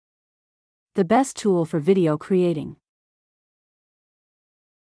the best tool for video creating.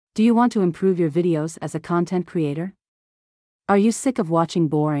 Do you want to improve your videos as a content creator? Are you sick of watching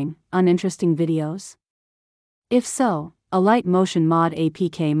boring, uninteresting videos? If so, Alight Motion Mod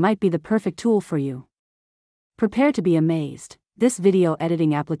APK might be the perfect tool for you. Prepare to be amazed. This video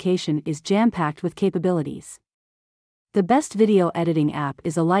editing application is jam-packed with capabilities. The best video editing app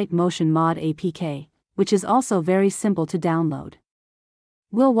is Alight Motion Mod APK, which is also very simple to download.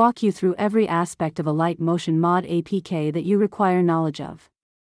 We'll walk you through every aspect of Alight Motion Mod APK that you require knowledge of.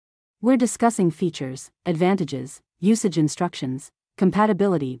 We're discussing features, advantages, usage instructions,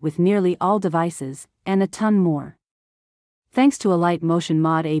 compatibility with nearly all devices, and a ton more. Thanks to Alight Motion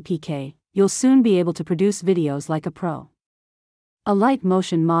Mod APK, you'll soon be able to produce videos like a pro. Alight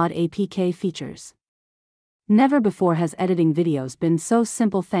Motion Mod APK features. Never before has editing videos been so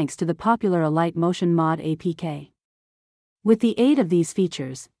simple thanks to the popular Alight Motion Mod APK. With the aid of these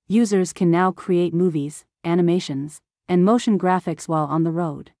features, users can now create movies, animations, and motion graphics while on the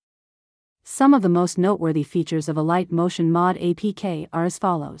road. Some of the most noteworthy features of Alight Motion Mod APK are as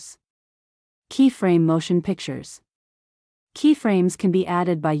follows. Keyframe motion pictures. Keyframes can be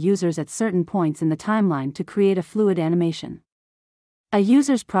added by users at certain points in the timeline to create a fluid animation. A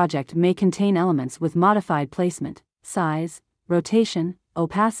user's project may contain elements with modified placement, size, rotation,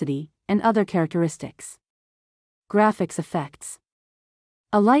 opacity, and other characteristics. Graphics effects.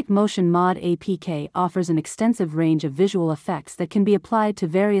 Alight Motion Mod APK offers an extensive range of visual effects that can be applied to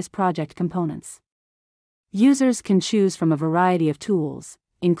various project components. Users can choose from a variety of tools,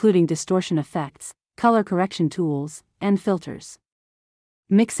 including distortion effects, color correction tools, and filters.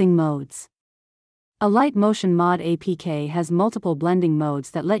 Mixing modes. Alight Motion Mod APK has multiple blending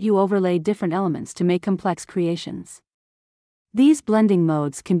modes that let you overlay different elements to make complex creations. These blending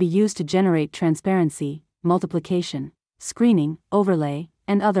modes can be used to generate transparency, multiplication, screening, overlay,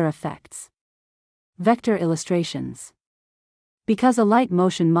 and other effects. Vector illustrations. Because Alight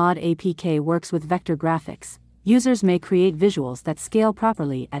Motion Mod APK works with vector graphics, users may create visuals that scale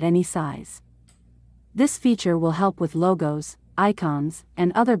properly at any size. This feature will help with logos, icons,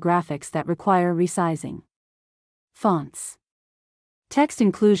 and other graphics that require resizing. Fonts. Text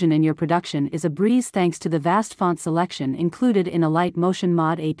inclusion in your production is a breeze thanks to the vast font selection included in Alight Motion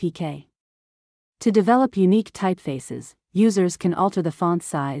Mod APK. To develop unique typefaces, users can alter the font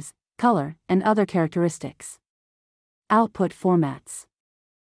size, color, and other characteristics. Output formats.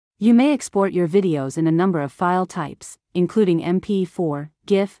 You may export your videos in a number of file types, including MP4,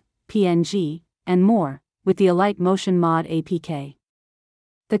 GIF, PNG, and more, with the Alight Motion Mod APK.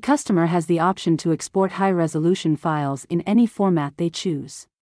 The customer has the option to export high-resolution files in any format they choose.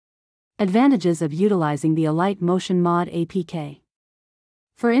 Advantages of utilizing the Alight Motion Mod APK.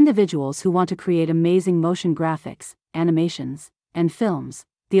 For individuals who want to create amazing motion graphics, animations, and films,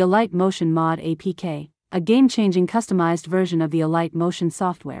 the Alight Motion Mod APK, a game-changing customized version of the Alight Motion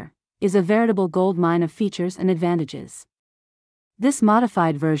software, is a veritable goldmine of features and advantages. This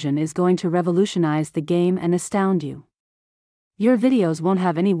modified version is going to revolutionize the game and astound you. Your videos won't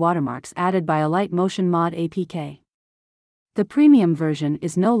have any watermarks added by Alight Motion Mod APK. The premium version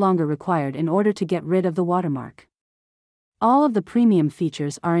is no longer required in order to get rid of the watermark. All of the premium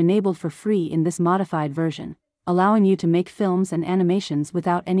features are enabled for free in this modified version, allowing you to make films and animations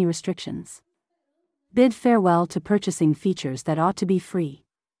without any restrictions. Bid farewell to purchasing features that ought to be free.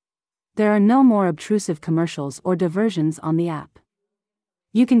 There are no more obtrusive commercials or diversions on the app.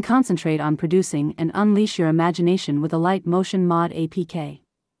 You can concentrate on producing and unleash your imagination with Alight Motion Mod APK.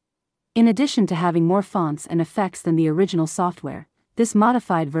 In addition to having more fonts and effects than the original software, this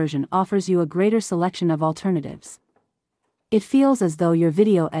modified version offers you a greater selection of alternatives. It feels as though your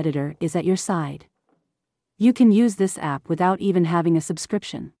video editor is at your side. You can use this app without even having a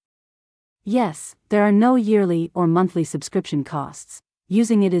subscription. Yes, there are no yearly or monthly subscription costs.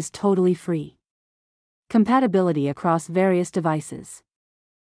 Using it is totally free. Compatibility across various devices.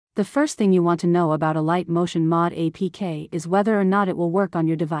 The first thing you want to know about Alight Motion Mod APK is whether or not it will work on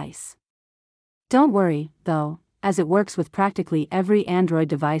your device. Don't worry, though, as it works with practically every Android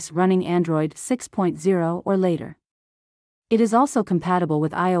device running Android 6.0 or later. It is also compatible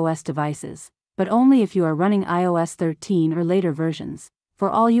with iOS devices, but only if you are running iOS 13 or later versions, for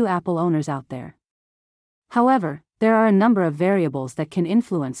all you Apple owners out there. However, there are a number of variables that can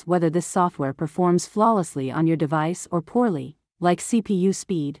influence whether this software performs flawlessly on your device or poorly, like CPU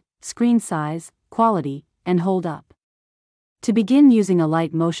speed, screen size, quality, and hold up. To begin using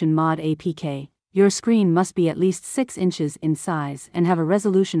Alight Motion Mod APK, your screen must be at least 6 inches in size and have a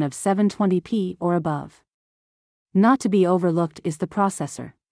resolution of 720p or above. Not to be overlooked is the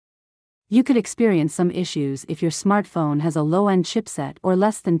processor. You could experience some issues if your smartphone has a low-end chipset or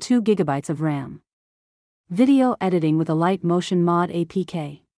less than 2 GB of RAM. Video editing with Alight Motion Mod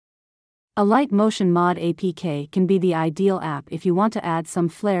APK. Alight Motion Mod APK can be the ideal app if you want to add some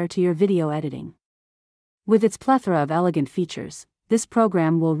flair to your video editing. With its plethora of elegant features, this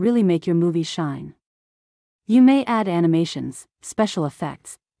program will really make your movie shine. You may add animations, special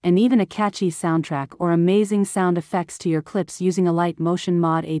effects, and even a catchy soundtrack or amazing sound effects to your clips using Alight Motion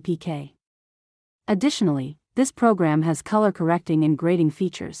Mod APK. Additionally, this program has color correcting and grading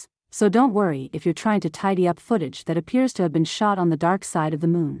features, so don't worry if you're trying to tidy up footage that appears to have been shot on the dark side of the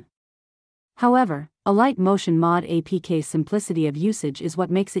moon. However, Alight Motion Mod APK's simplicity of usage is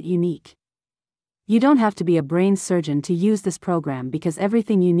what makes it unique. You don't have to be a brain surgeon to use this program because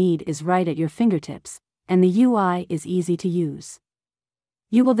everything you need is right at your fingertips, and the UI is easy to use.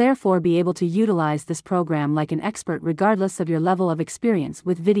 You will therefore be able to utilize this program like an expert regardless of your level of experience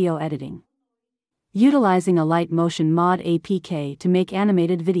with video editing. Utilizing Alight Motion Mod APK to make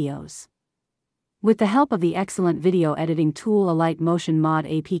animated videos. With the help of the excellent video editing tool Alight Motion Mod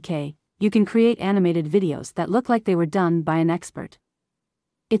APK, you can create animated videos that look like they were done by an expert.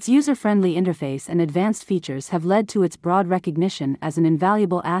 Its user-friendly interface and advanced features have led to its broad recognition as an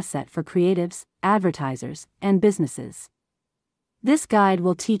invaluable asset for creatives, advertisers, and businesses. This guide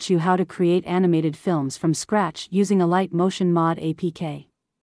will teach you how to create animated films from scratch using Alight Motion Mod APK.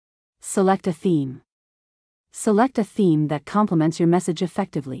 Select a theme. Select a theme that complements your message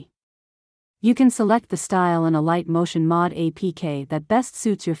effectively. You can select the style in Alight Motion Mod APK that best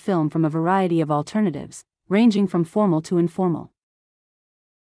suits your film from a variety of alternatives, ranging from formal to informal.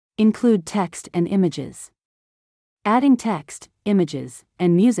 Include text and images. Adding text, images,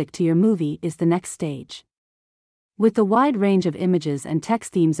 and music to your movie is the next stage. With the wide range of images and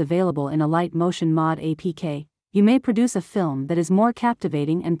text themes available in Alight Motion Mod APK, you may produce a film that is more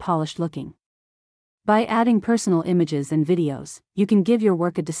captivating and polished looking. By adding personal images and videos, you can give your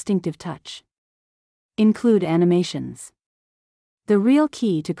work a distinctive touch. Include animations. The real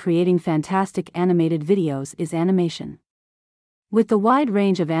key to creating fantastic animated videos is animation. With the wide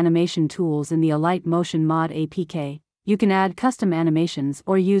range of animation tools in the Alight Motion Mod APK, you can add custom animations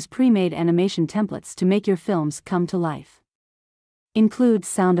or use pre-made animation templates to make your films come to life. Include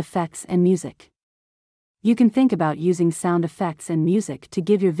sound effects and music. You can think about using sound effects and music to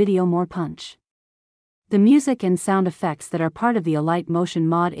give your video more punch. The music and sound effects that are part of the Alight Motion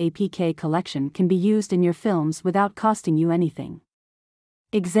Mod APK collection can be used in your films without costing you anything.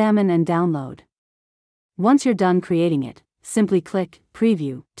 Examine and download. Once you're done creating it, simply click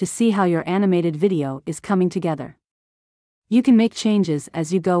Preview to see how your animated video is coming together. You can make changes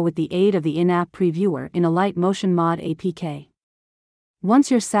as you go with the aid of the in-app previewer in Alight Motion Mod APK. Once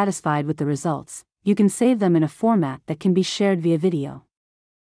you're satisfied with the results, you can save them in a format that can be shared via video.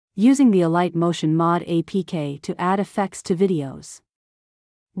 Using the Alight Motion Mod APK to add effects to videos.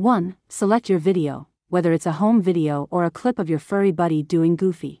 1. Select your video, whether it's a home video or a clip of your furry buddy doing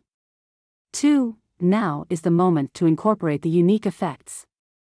goofy. 2. Now is the moment to incorporate the unique effects.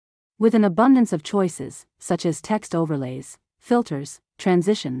 With an abundance of choices, such as text overlays, filters,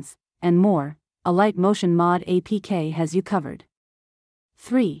 transitions, and more, Alight Motion Mod APK has you covered.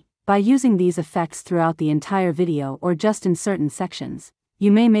 3. By using these effects throughout the entire video or just in certain sections,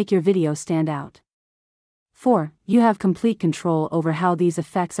 you may make your video stand out. 4. You have complete control over how these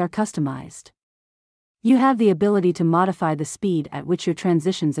effects are customized. You have the ability to modify the speed at which your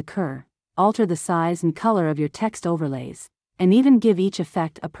transitions occur, alter the size and color of your text overlays, and even give each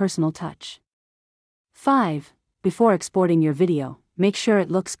effect a personal touch. 5. Before exporting your video, make sure it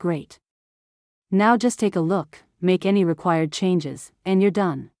looks great. Now just take a look, make any required changes, and you're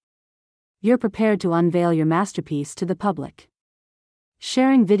done. You're prepared to unveil your masterpiece to the public.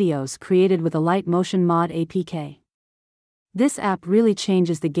 Sharing videos created with Alight Motion Mod APK. This app really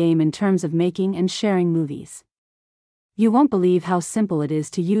changes the game in terms of making and sharing movies. You won't believe how simple it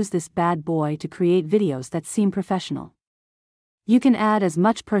is to use this bad boy to create videos that seem professional. You can add as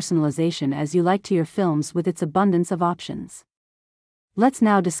much personalization as you like to your films with its abundance of options. Let's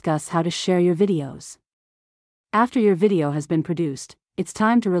now discuss how to share your videos. After your video has been produced, it's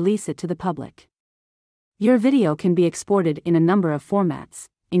time to release it to the public. Your video can be exported in a number of formats,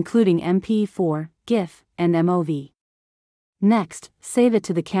 including MP4, GIF, and MOV. Next, save it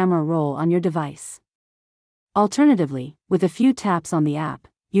to the camera roll on your device. Alternatively, with a few taps on the app,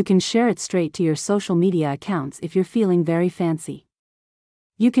 you can share it straight to your social media accounts if you're feeling very fancy.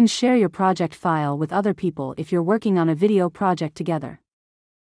 You can share your project file with other people if you're working on a video project together.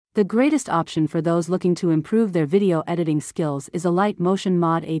 The greatest option for those looking to improve their video editing skills is Alight Motion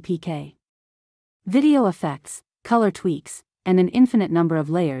Mod APK. Video effects, color tweaks, and an infinite number of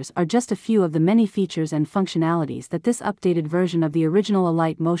layers are just a few of the many features and functionalities that this updated version of the original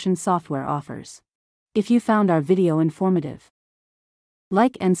Alight Motion software offers. If you found our video informative,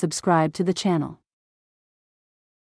 like and subscribe to the channel.